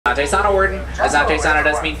Asante Sana word. Asante Sana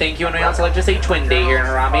does mean thank you, and we also like to say twin day here in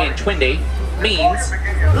Harambe, and twin day means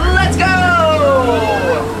let's go!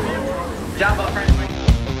 Job well, friends.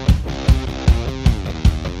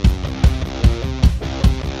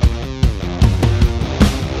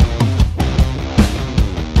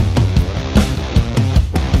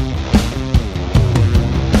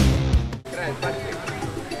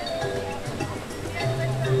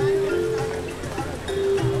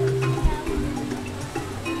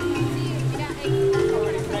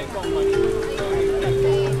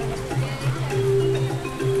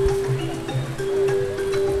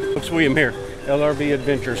 William here, LRV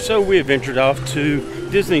Adventure. So we have ventured off to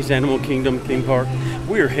Disney's Animal Kingdom theme park.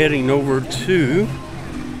 We are heading over to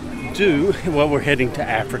we're heading to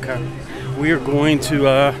Africa. We are going to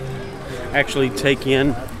actually take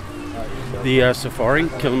in the safari,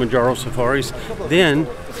 Kilimanjaro safaris. Then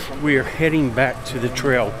we are heading back to the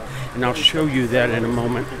trail, and I'll show you that in a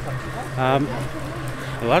moment. A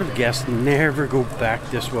lot of guests never go back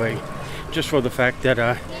this way, just for the fact that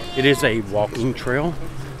it is a walking trail,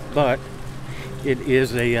 but it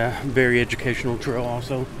is a very educational trail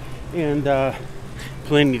also, and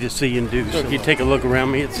plenty to see and do. So if you take a look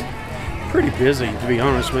around me, it's pretty busy, to be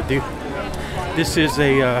honest with you. This is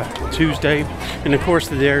a Tuesday, and of course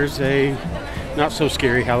there's a not so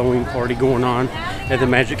scary Halloween party going on at the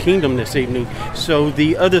Magic Kingdom this evening. So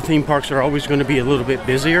the other theme parks are always going to be a little bit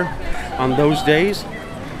busier on those days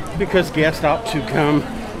because guests opt to come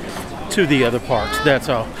to the other parks, that's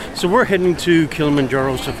all. So we're heading to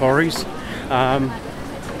Kilimanjaro safaris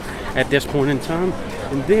at this point in time,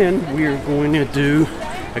 and then we are going to do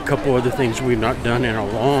a couple other things we've not done in a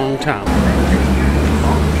long time.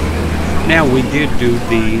 Now, we did do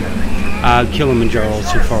the Kilimanjaro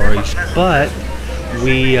safaris, but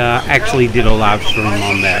we actually did a live stream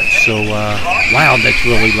on that. So wow, that's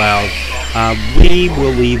really loud. We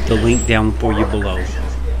will leave the link down for you below.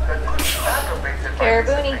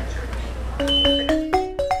 Caraboonie.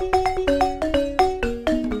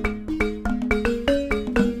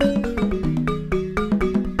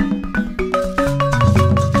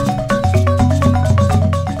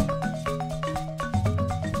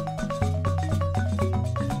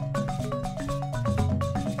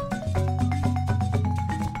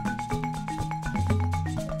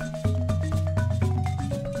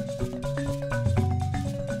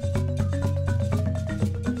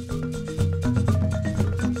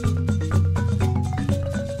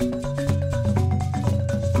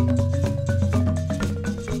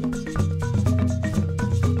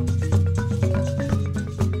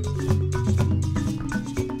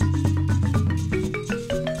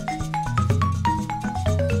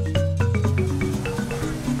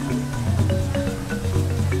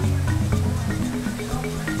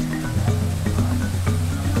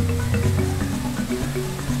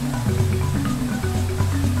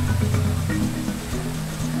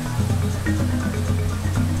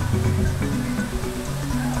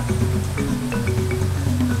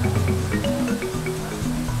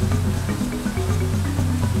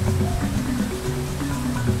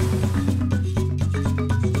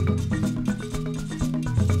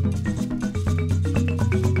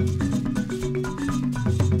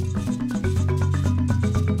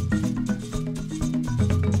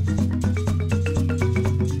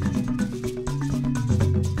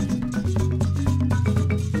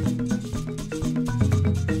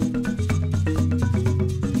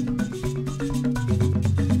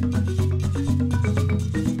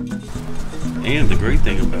 And the great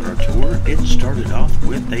thing about our tour, it started off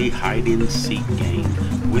with a hide-and-seek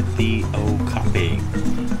game with the okapi,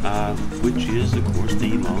 which is, of course,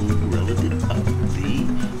 the long relative of the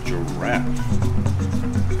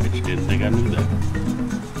giraffe. Bet you didn't think I knew that.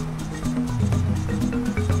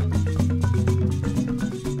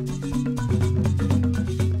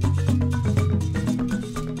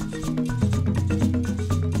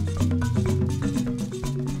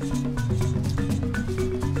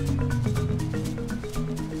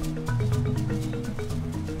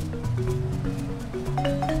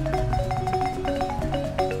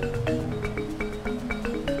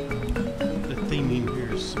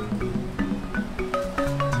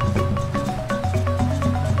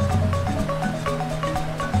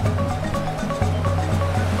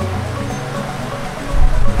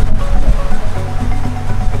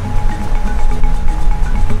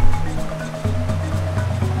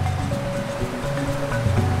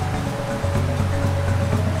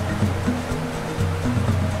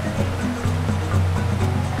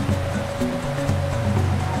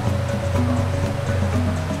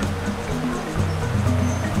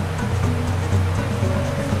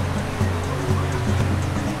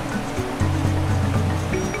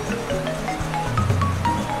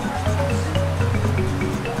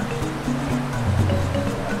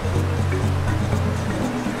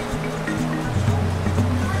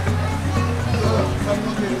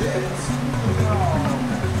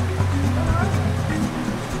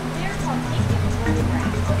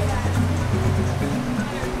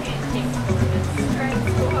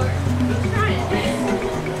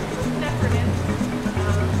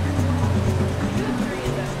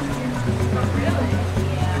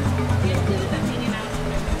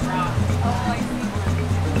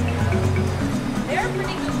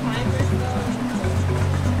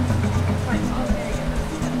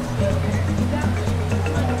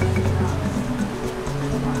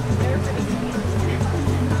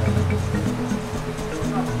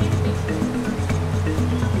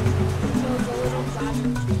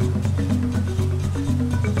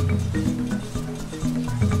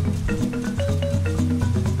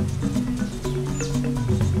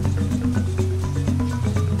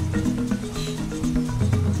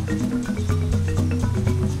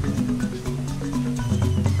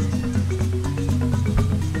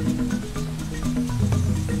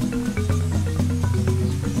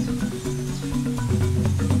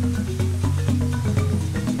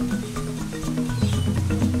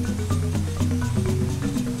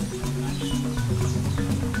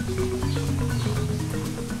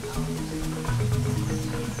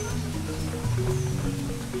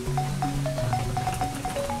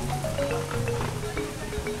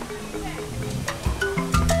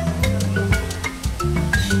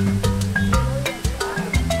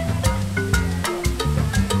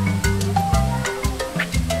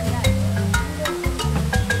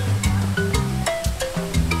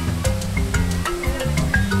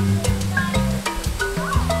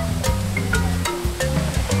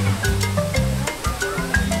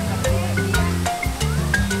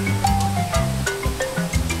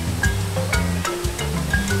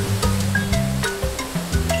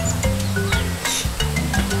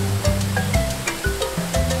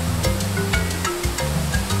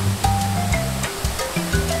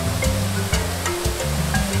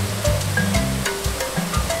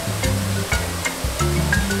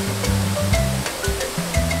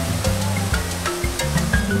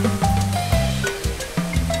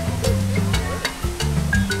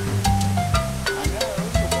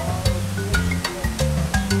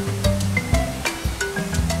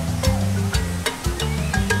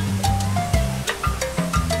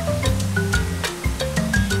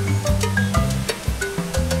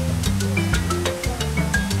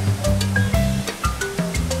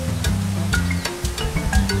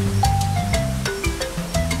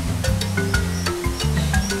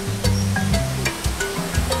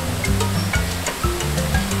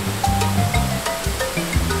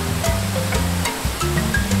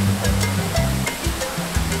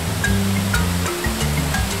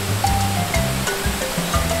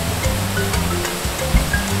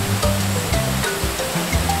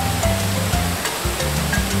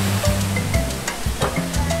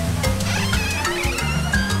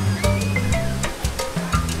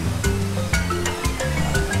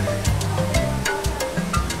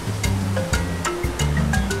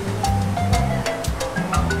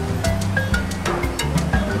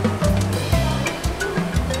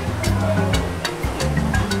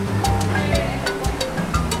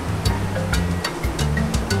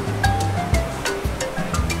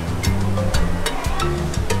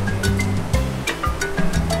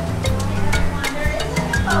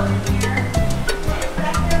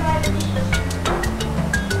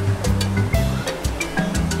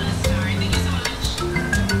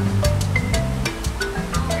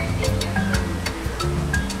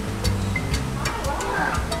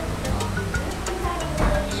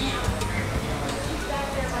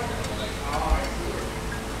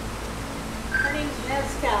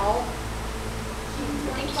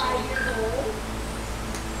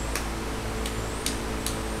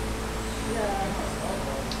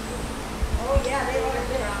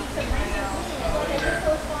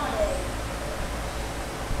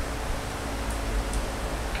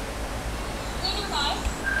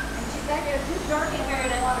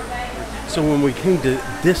 So when we came to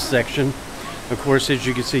this section, of course, as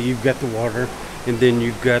you can see, you've got the water, and then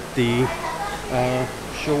you've got the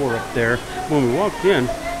shore up there. When we walked in,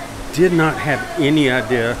 did not have any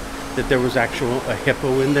idea that there was actual a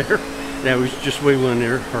hippo in there. That was just wiggling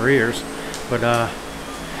her ears. But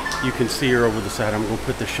you can see her over the side. I'm going to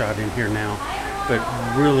put the shot in here now. But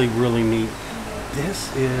really, really neat.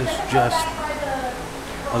 This is just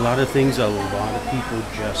a lot of things a lot of people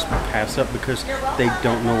just pass up because they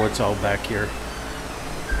don't know what's all back here.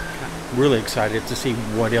 Really excited to see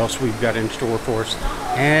what else we've got in store for us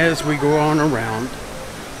as we go on around.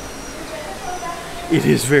 It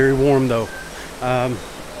is very warm though. I'm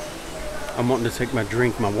wanting to take my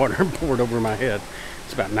drink, my water, and pour it over my head.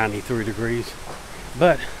 It's about 93 degrees.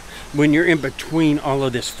 But when you're in between all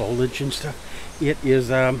of this foliage and stuff, it is,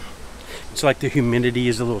 it's like the humidity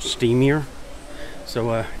is a little steamier.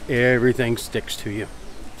 So everything sticks to you.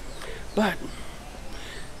 But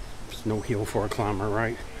there's no hill for a climber,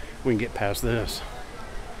 right? We can get past this.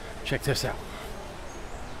 Check this out.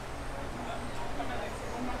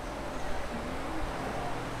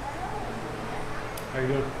 How you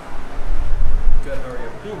doing? Good, how are you?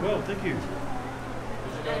 Doing well, thank you. Did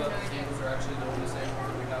you know that the eagles are actually the oldest animals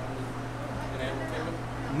that we have in animal kingdom?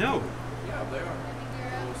 No. Yeah, they are.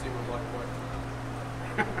 We'll see with black boy.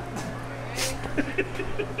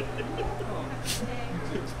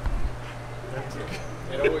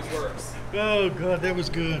 It always works. Oh god, that was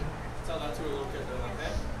good. Tell that to a little kid, they're like,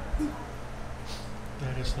 hey.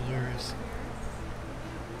 That is hilarious.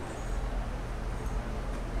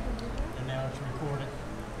 And now it's recorded.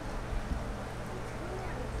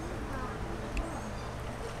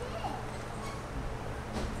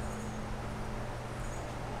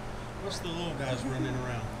 What's the little guys running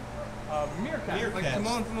around? Meerkat, like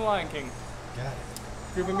Timon from the Lion King. Got it.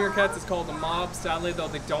 Group of meerkats is called a mob. Sadly, though,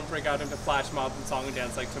 they don't break out into flash mobs and song and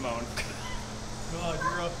dance like Timon. God,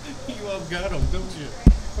 you all got them, don't you?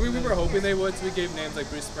 I mean, we were hoping they would, so we gave names like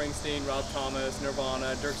Bruce Springsteen, Rob Thomas,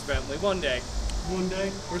 Nirvana, Dierks Bentley. One day. One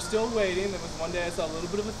day? We're still waiting. There was one day I saw a little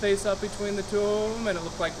bit of a face-up between the two of them, and it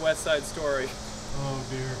looked like West Side Story. Oh,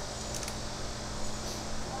 dear.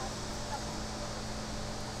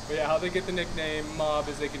 But yeah, how they get the nickname mob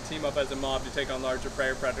is they can team up as a mob to take on larger prey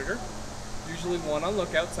or predator. Usually one on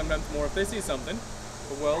lookout, sometimes more if they see something.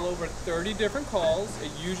 But well over 30 different calls.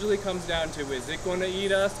 It usually comes down to, is it going to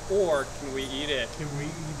eat us or can we eat it? Can we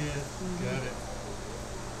eat it? Got it.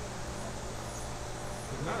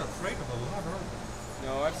 They're not afraid of a lot, are they?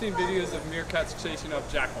 No, I've seen videos of meerkats chasing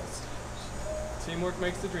up jackals. Teamwork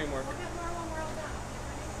makes the dream work.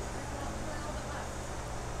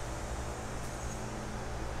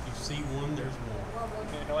 You see one, there's more.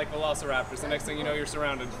 Yeah, like velociraptors. The next thing you know, you're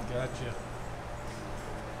surrounded. Gotcha.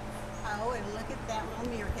 Oh, and look at that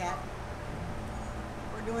little meerkat.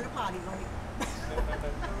 We're doing a potty break.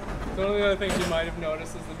 So one of the other things you might have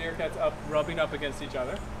noticed is the meerkats rubbing up against each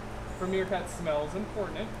other. For meerkats, smell is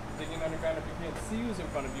important. Digging underground, if you can't see who's in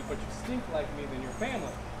front of you, but you stink like me, then your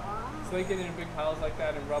family. So they get in big piles like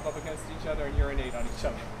that and rub up against each other and urinate on each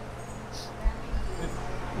other.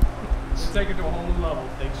 Take it to a whole new level.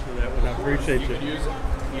 Thanks for that one. I appreciate you.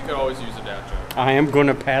 You could always use a dad joke. I am going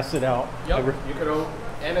to pass it out. Yep. You could,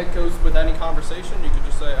 and it goes with any conversation. You could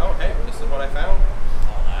just say, "Oh, hey, this is what I found."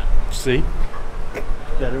 All that. See?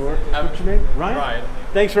 That'll work. What's your name? Ryan? Ryan.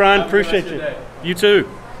 Thanks, Ryan. Have a good Appreciate rest of you. your day. You too.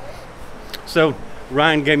 So,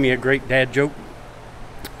 Ryan gave me a great dad joke.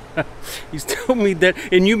 He's told me that,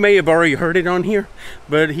 and you may have already heard it on here,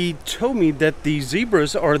 but he told me that the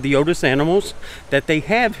zebras are the oldest animals that they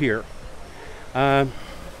have here.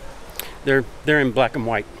 They're in black and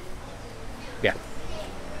white. Yeah.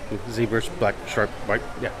 Zebras, black, sharp, white.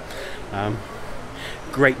 Yeah.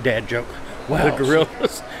 Great dad joke. Wow. The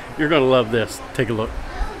gorillas. You're going to love this. Take a look.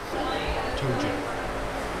 Told you.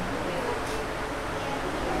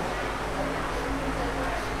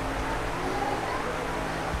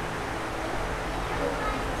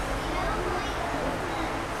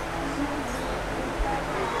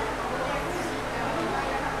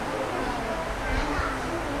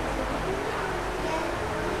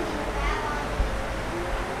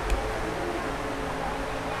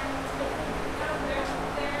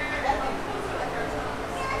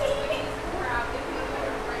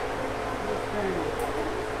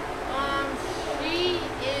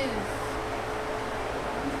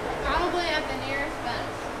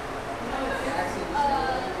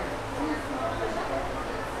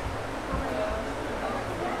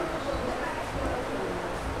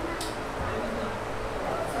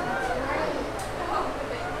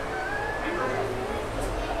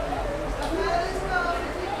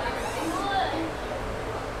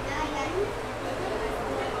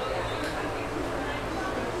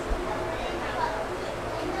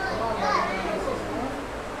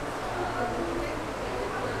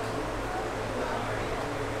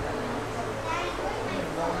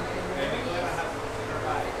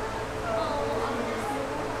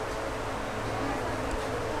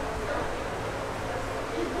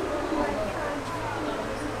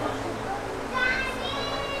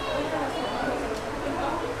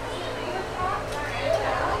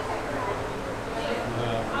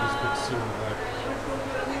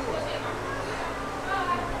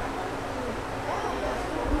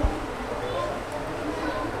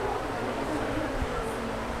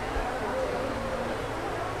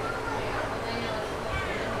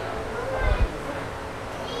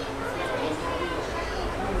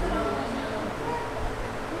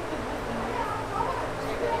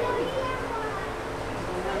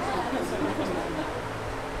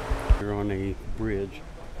 on a bridge,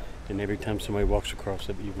 and every time somebody walks across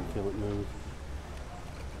it, you can feel it move.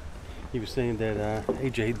 He was saying that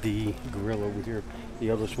AJ, the gorilla over here, the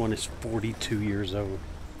eldest one, is 42 years old.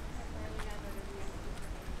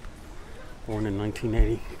 Born in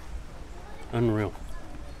 1980. Unreal.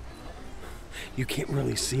 You can't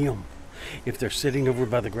really see them. If they're sitting over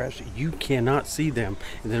by the grass, you cannot see them.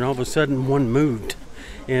 And then all of a sudden, one moved.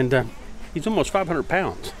 And he's almost 500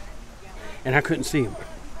 pounds. And I couldn't see him.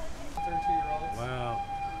 32-year-olds. Wow.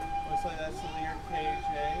 Looks like that's the leader KJ. Make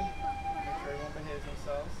sure everyone behaves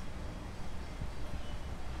themselves.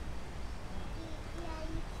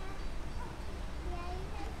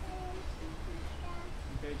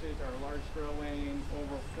 KJs are a large girl weighing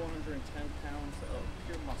over 410 pounds of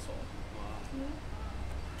pure muscle.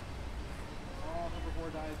 All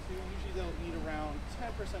herbivore diet too. Usually they'll eat around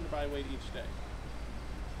 10% of body weight each day.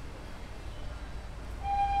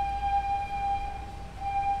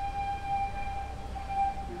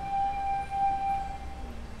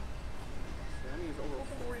 So that means over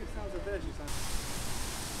 40 pounds of veggies on.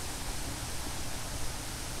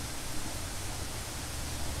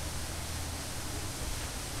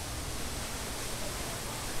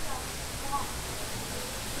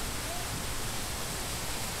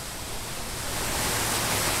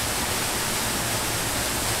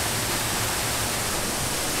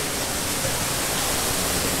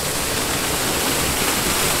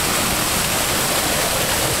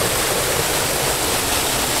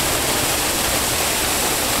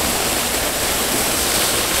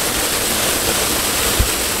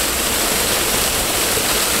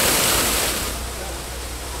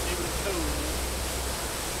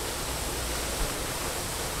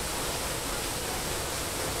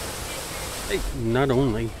 Not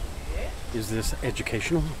only is this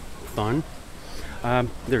educational, fun,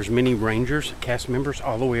 there's many rangers, cast members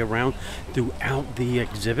all the way around throughout the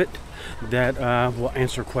exhibit that will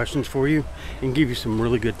answer questions for you and give you some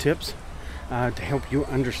really good tips to help you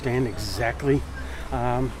understand exactly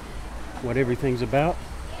what everything's about.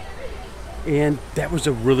 And that was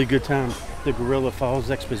a really good time. The Gorilla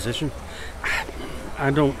Falls Exposition.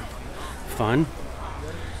 Fun,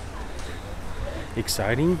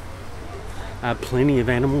 exciting. Plenty of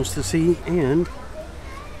animals to see, and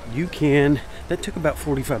that took about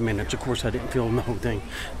 45 minutes. Of course, I didn't film the whole thing.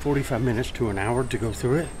 45 minutes to an hour to go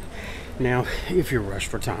through it. Now, if you're rushed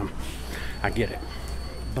for time, I get it.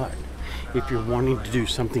 But if you're wanting to do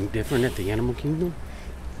something different at the Animal Kingdom,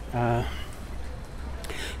 that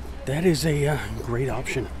is a great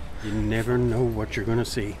option. You never know what you're going to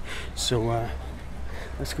see. So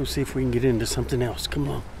let's go see if we can get into something else. Come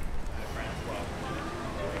on.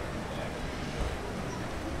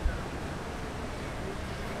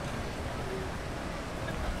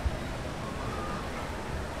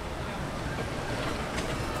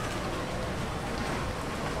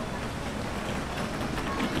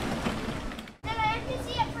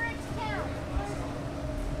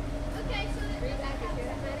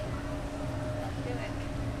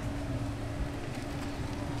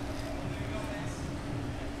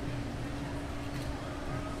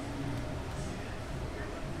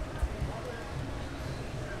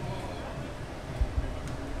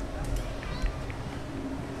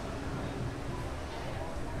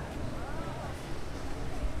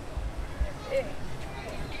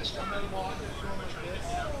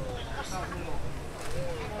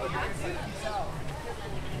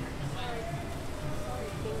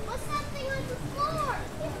 What's that thing on the floor?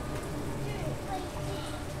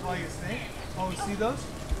 Oh, you think? Oh, see those?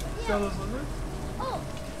 Yeah. So those lizards? Oh,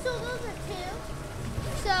 so those are two.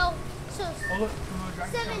 So Oh, look. Come on, drag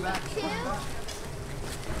it back. 72.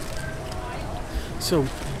 So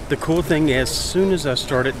the cool thing, as soon as I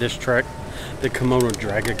started this trek, the Komodo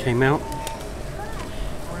dragon came out.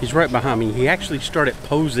 He's right behind me. He actually started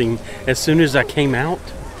posing as soon as I came out.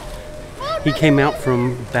 He came out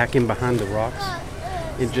from back in behind the rocks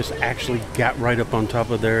and just actually got right up on top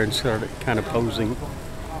of there and started kind of posing.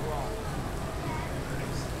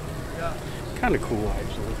 Kind of cool,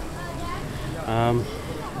 actually.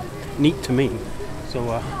 Neat to me. So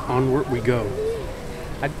onward we go.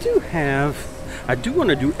 I do want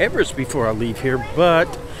to do Everest before I leave here,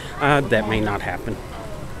 but that may not happen.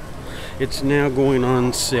 It's now going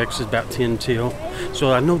on 6, it's about 10 till.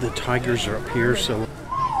 So I know the tigers are up here, so.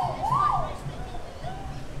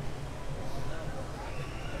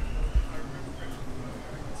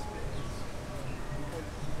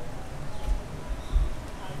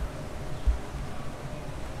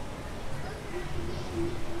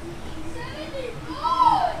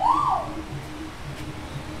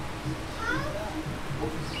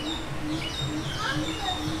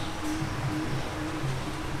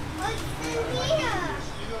 What's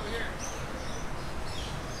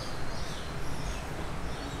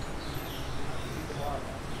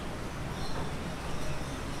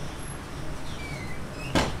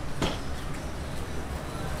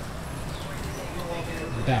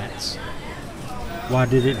Bats. Why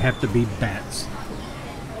did it have to be bats?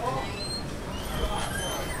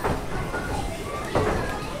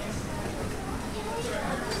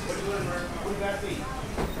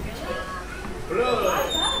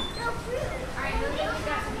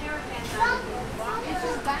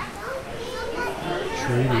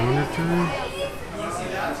 Tree monitoring.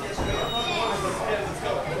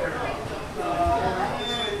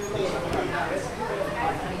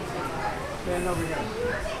 Stand over here.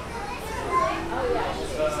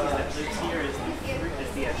 This here is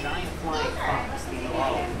the giant flying fox, the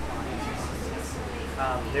lowland.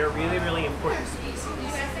 They're really, really important species.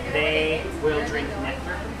 They will drink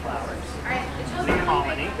nectar from flowers. They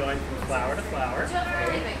pollinate, going from flower to flower.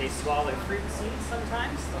 They swallow fruit seeds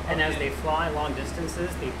sometimes, and as they fly long distances,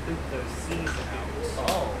 they poop those seeds out.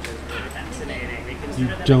 Oh, it's really fascinating. They consider You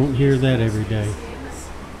them don't hear that species. every day.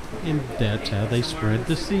 And that's how they spread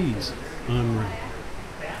the seeds. Unreal.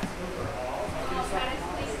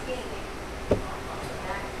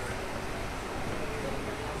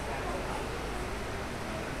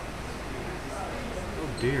 Oh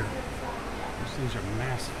dear. Those things are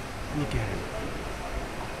massive. Look at it.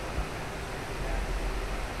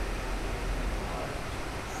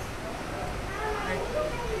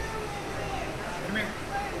 Come here.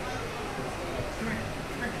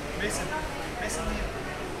 Mason. Mason, Liam.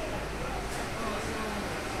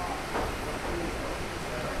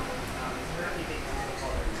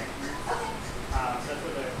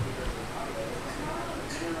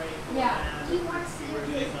 Yeah. He wants to. Or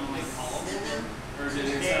did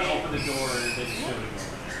it open the door and they just showed it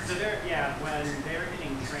over there? So when they're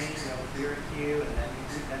getting trained, they'll hear a cue and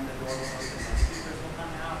then the door will open and the speakers will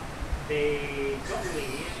come out. They don't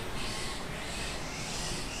leave.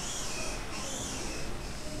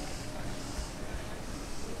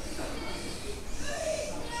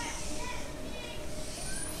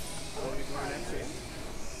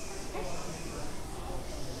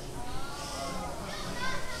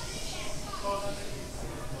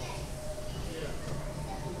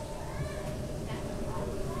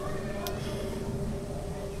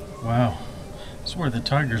 Wow. That's where the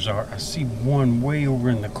tigers are. I see one way over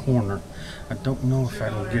in the corner. I don't know if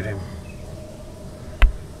that'll get him.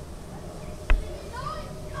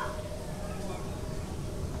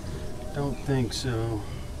 Don't think so.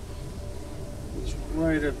 He's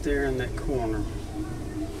right up there in that corner. I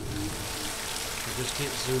just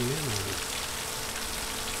can't zoom in on it.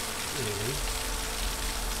 Anyway.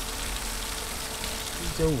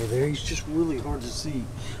 He's over there. He's just really hard to see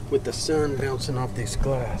with the sun bouncing off this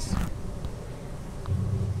glass.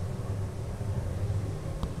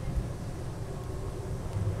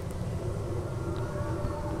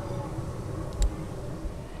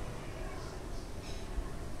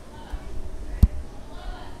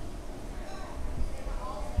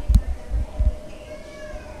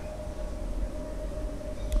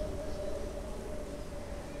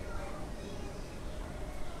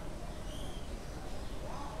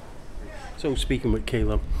 So speaking with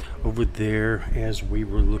Caleb over there as we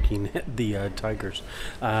were looking at the tigers,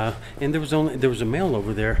 and there was a male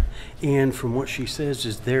over there, and from what she says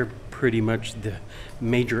is they're pretty much the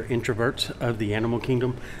major introverts of the animal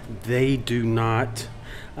kingdom. They do not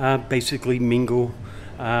basically mingle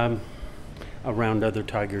around other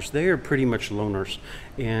tigers. They are pretty much loners,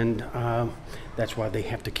 and that's why they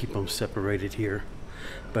have to keep them separated here.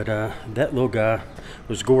 But that little guy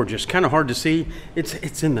was gorgeous. Kind of hard to see.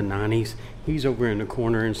 It's in the 90s. He's over in the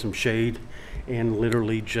corner in some shade and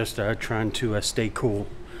literally just trying to stay cool.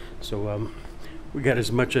 So we got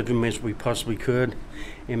as much of him as we possibly could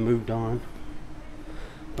and moved on.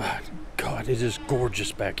 But God, it is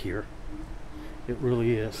gorgeous back here. It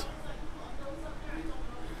really is.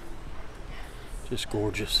 Just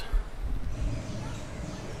gorgeous.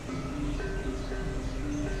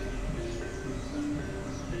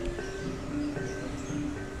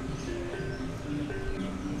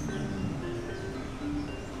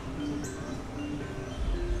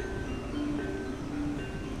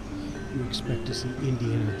 You expect to see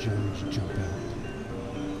Indiana Jones jump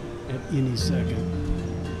out at any second.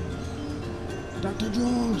 Dr.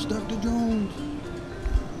 Jones! Dr. Jones!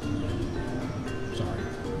 Sorry.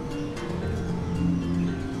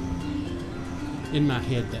 In my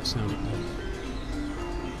head, that sounded like.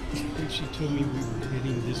 And she told me we were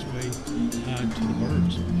heading this way to the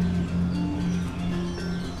birds.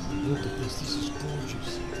 Look at this. This is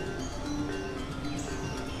gorgeous.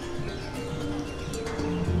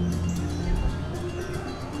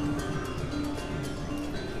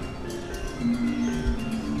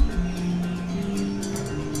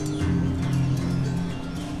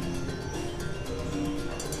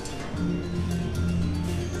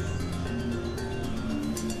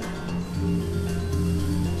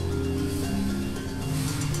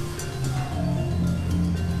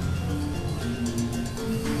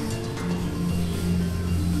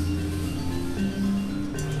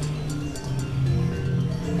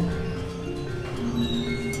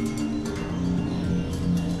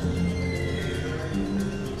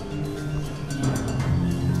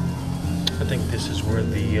 think this is where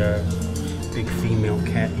the big female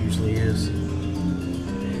cat usually is.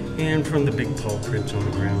 And from the big paw prints on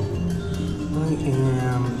the ground, I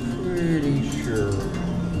am pretty sure.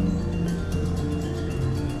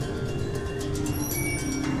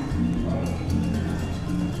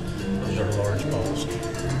 Those are large balls.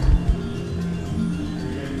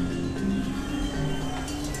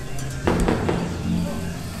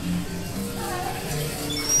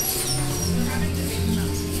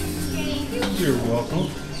 You're welcome.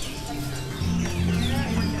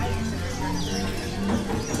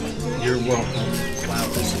 You're welcome. Wow,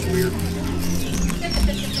 this is weird.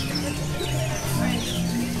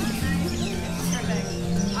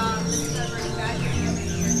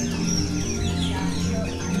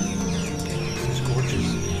 This is gorgeous.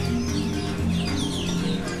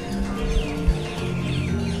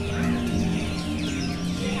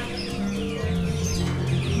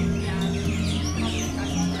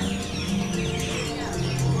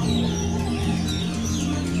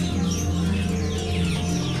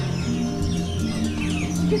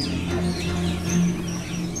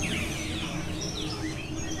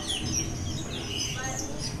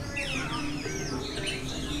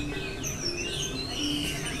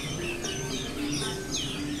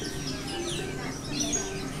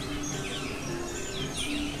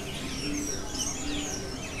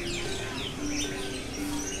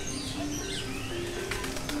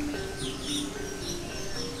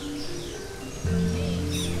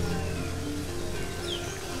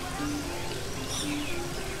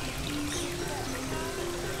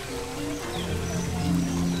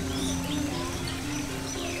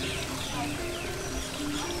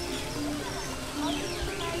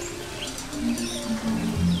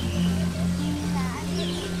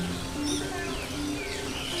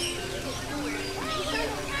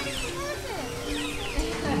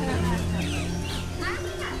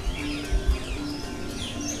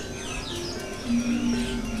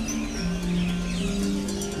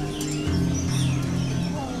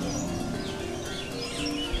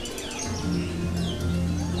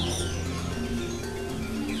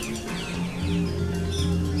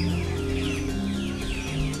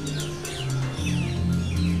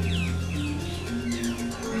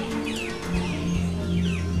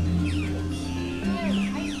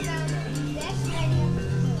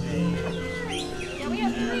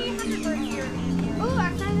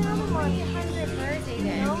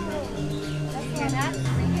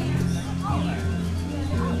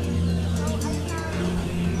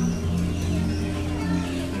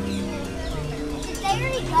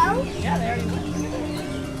 Yeah, they already went.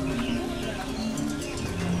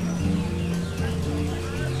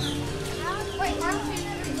 Wait, how many?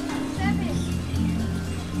 7.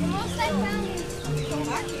 The most I found is go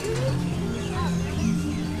back here.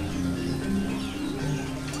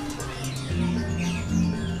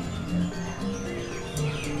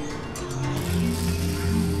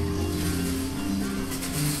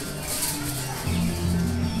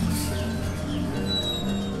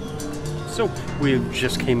 So we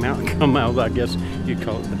just come out, I guess you'd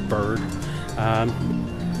call it the bird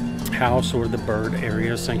house or the bird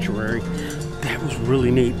area sanctuary. That was really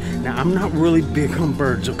neat. Now I'm not really big on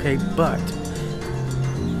birds, okay, but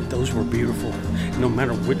those were beautiful. No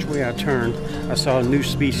matter which way I turned, I saw a new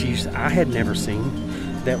species I had never seen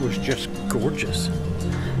that was just gorgeous.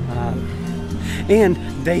 And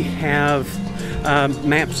they have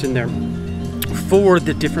maps in there for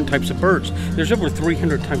the different types of birds. There's over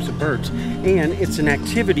 300 types of birds, and it's an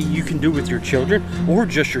activity you can do with your children or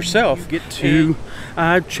just yourself. Get to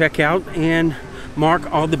check out and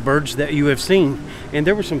mark all the birds that you have seen. And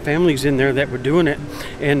there were some families in there that were doing it,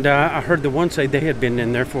 and I heard the one say they had been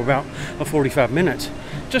in there for about 45 minutes,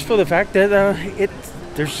 just for the fact that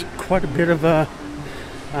there's quite a bit of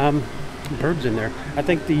birds in there. I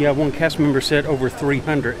think the one cast member said over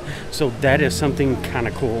 300, so that is something kind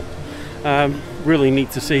of cool. Really neat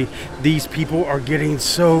to see. These people are getting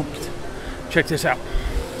soaked. Check this out.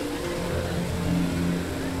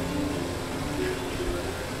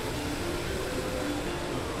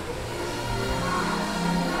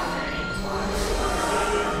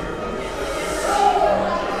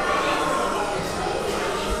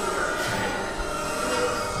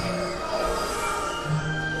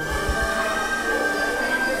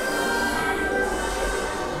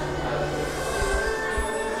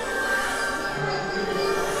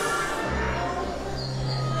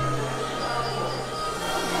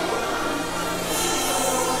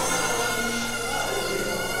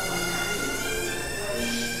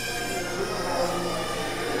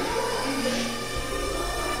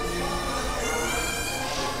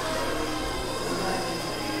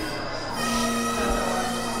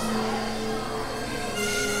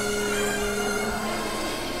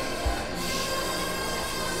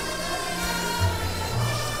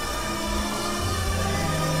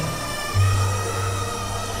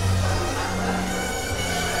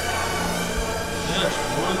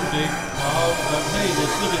 big. Oh, hey,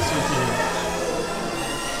 let's look at something.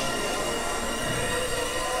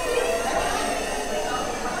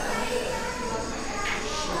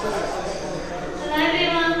 Hello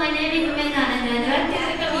everyone, my name is Meander and I'd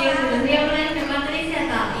like to welcome you to the lowland Pangani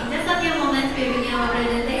Theatre. In just a few moments we begin our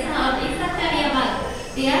presentation of instructional bag.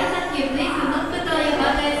 We ask that you please do not put all your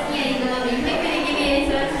bags here in the lobby. Quickly give me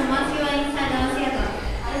instructions once you are inside our theatre.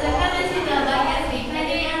 As a courtesy to our guests, we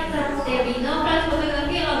kindly ask that there be no flash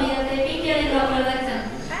photography or videotaping during our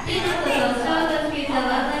production. Please note that our shows that feature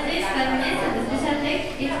advertisements, cabinets and special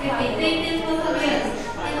text is kept in 3 minutes for some years.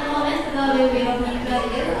 In a moment, the door will be opening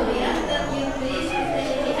gradually, so we ask that you please stay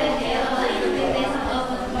behind the yellow line in the place of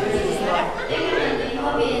open doors. Thank you and we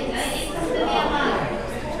hope you enjoy instructional bag.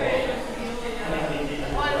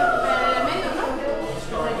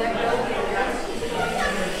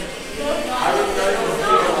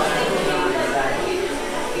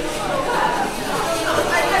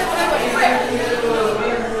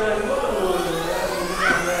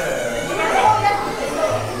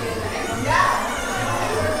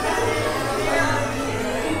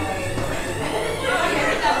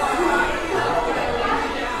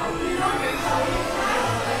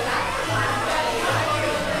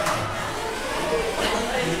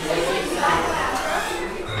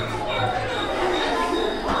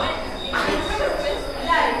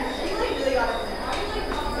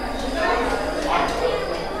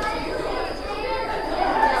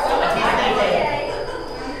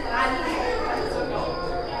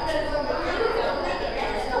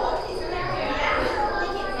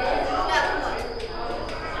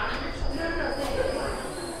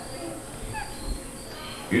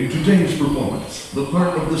 In today's performance, the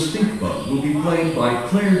part of the stink bug will be played by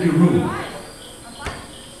Claire DeRue.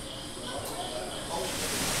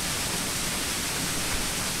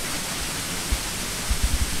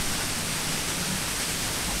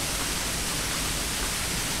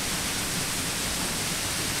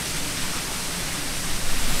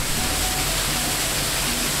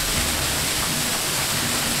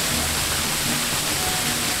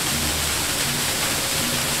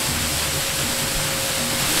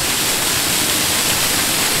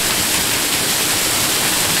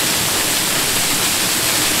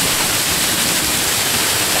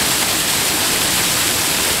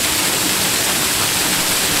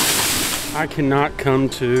 I cannot come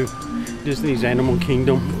to Disney's Animal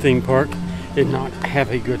Kingdom theme park and not have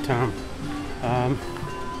a good time. And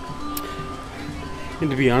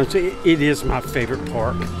to be honest, it is my favorite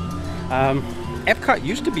park. Epcot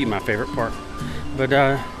used to be my favorite park, but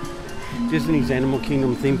Disney's Animal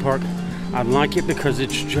Kingdom theme park, I like it because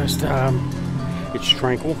it's just, it's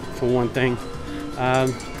tranquil for one thing.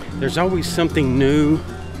 There's always something new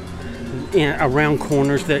around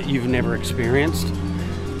corners that you've never experienced.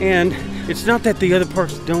 And it's not that the other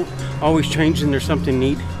parks don't always change and there's something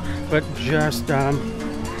neat, but just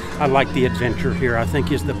I like the adventure here, I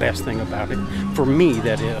think, is the best thing about it. For me,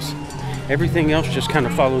 that is. Everything else just kind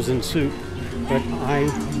of follows in suit, but I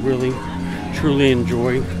really, truly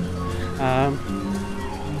enjoy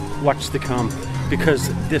what's to come because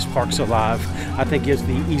this park's alive. I think is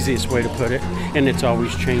the easiest way to put it, and it's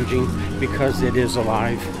always changing because it is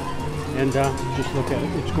alive. And just look at it,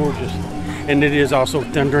 it's gorgeous. And it is also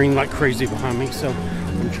thundering like crazy behind me, so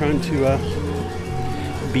I'm trying to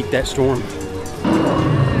beat that storm.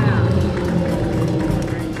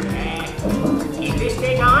 Is this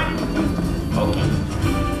thing on? Okay.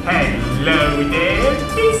 Hello there,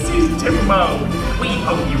 this is Timon. We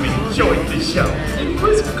hope you enjoyed the show. It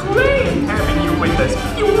was great having you with us.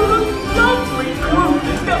 You were a lovely group,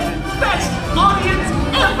 the best audience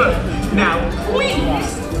ever. Now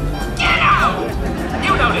please, get out!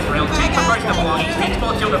 You know the drill. Take the personal belongings, take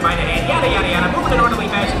small children by the hand, yada yada yada, move in an orderly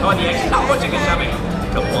fashion toward the exit, no pushing and shoving.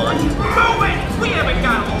 Come on, move it! We haven't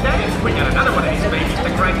got all day. We got another one of these babies